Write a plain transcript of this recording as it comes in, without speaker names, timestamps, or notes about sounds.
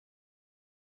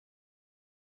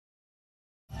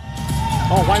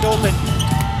Oh, wide open.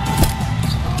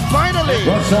 Finally!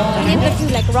 And a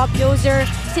few like Rob Joser,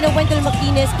 sila Wendell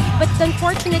McGuinness. But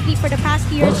unfortunately, for the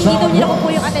past years, hindi daw nila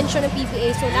nakukuha yung attention ng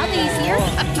PBA. So now that he's here,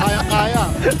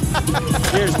 Kaya.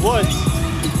 Here's Woods.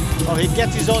 Oh, he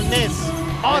gets his own miss.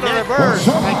 On a reverse.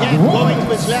 Again, going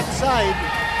to his left side.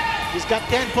 He's got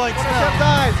 10 points now.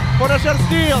 Rashad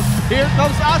steals. Here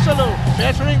comes Ashaolu.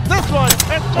 Measuring this one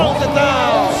and throws it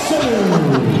down.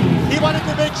 He wanted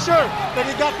to make sure that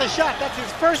he got the shot. That's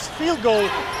his first field goal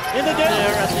in the game.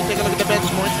 There, as we take a look at the bench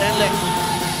points, NLEX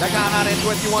nag-aarin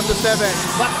 21-7.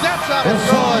 But that's not as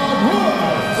good.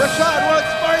 Rashad Woods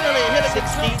finally hitting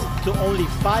 16 to only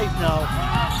 5 now.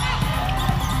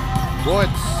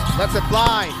 Woods lets it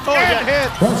fly. Oh, and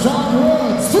yeah. hit. Rashad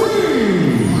Woods,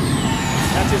 3!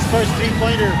 That's his first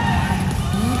three-pointer.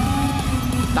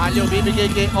 Talyo bibigay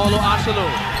kay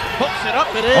Ashaolu. Hooks it up,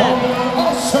 it is.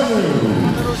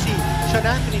 Si Sean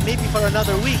Anthony maybe for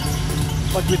another week.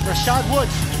 But with Rashad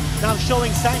Woods now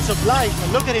showing signs of life,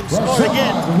 and look at him score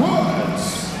again.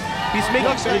 He's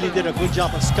really did a good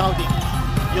job of scouting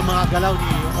yung mga galaw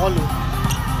ni Olu.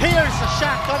 Here's a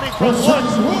shot coming from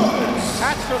Woods.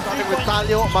 That's Starting with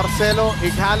Talyo, Marcelo,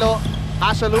 Ighalo,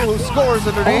 Ashaolu who scores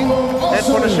underneath. And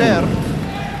for the share.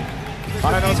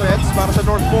 Para ng sets, para sa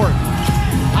NorthPort.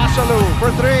 Ashaolu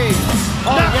for 3.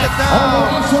 Knocks it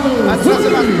down. That's just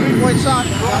a 3-point shot.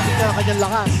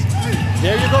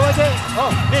 There you go again. Oh,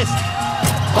 missed.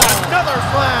 Another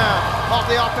slam off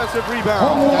the offensive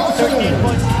rebound. That's 13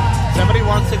 points.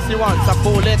 71-61 sa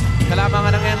pulit.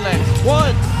 Kalamangan ng NLEX.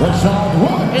 Woods.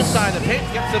 Inside the paint,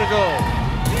 gets to the goal.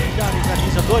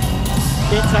 He's a good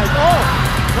inside. Oh!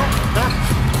 No, not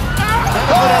a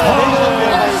good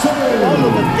elevation there by Olu,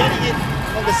 but getting it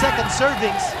on the second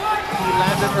servings. He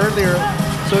landed earlier.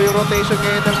 So yung rotation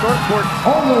ngayon ng NorthPort.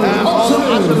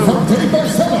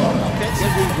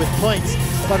 Offensively with points,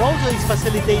 but also he's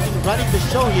facilitating, running the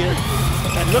show here.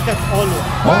 And look at Olu.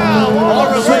 Wow!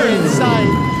 All the way inside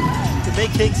to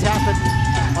make things happen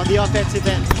on the offensive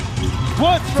end.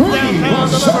 Woods from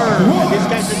downtown deliver. And this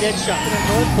guy's a dead shot. In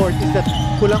NorthPort is that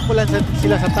kulang-kulang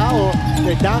sila sa tao.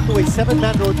 They're down to a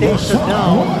 7-man rotation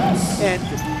now. And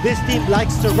this team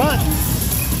likes to run.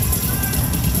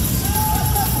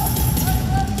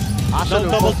 No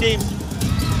double team.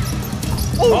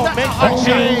 Oh, makes that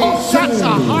shot. That's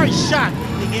a hard shot.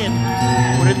 In.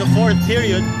 We're in the 4th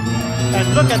period. And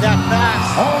look at that pass.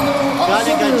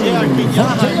 Galing kay JR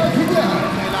Quinyahan.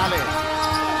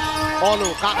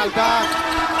 Olu, kakaldag.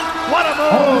 What a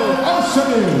move!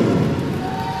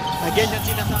 Again, yung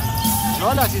sinasabi.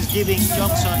 Rolas is giving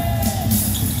Johnson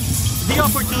the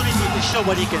opportunity to show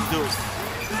what he can do.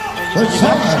 And you have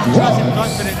shot trust and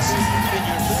confidence in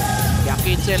your play.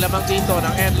 Yakitse lamang dito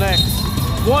ng NLEX.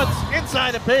 Woods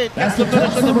inside the paint. Gets the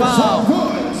finish of the foul.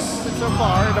 So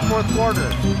far in the 4th quarter.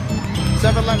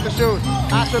 7 left to shoot.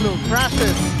 Ashaolu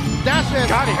crashes, dashes,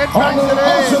 and bangs it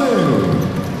in.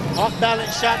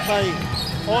 Off-balance shot by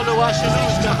Oluseyi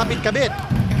Ashaolu. Kakabit-kabit.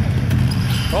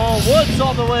 Oh, Woods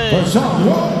all the way. Rashad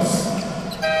Woods.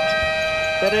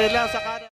 Pero yun lang sa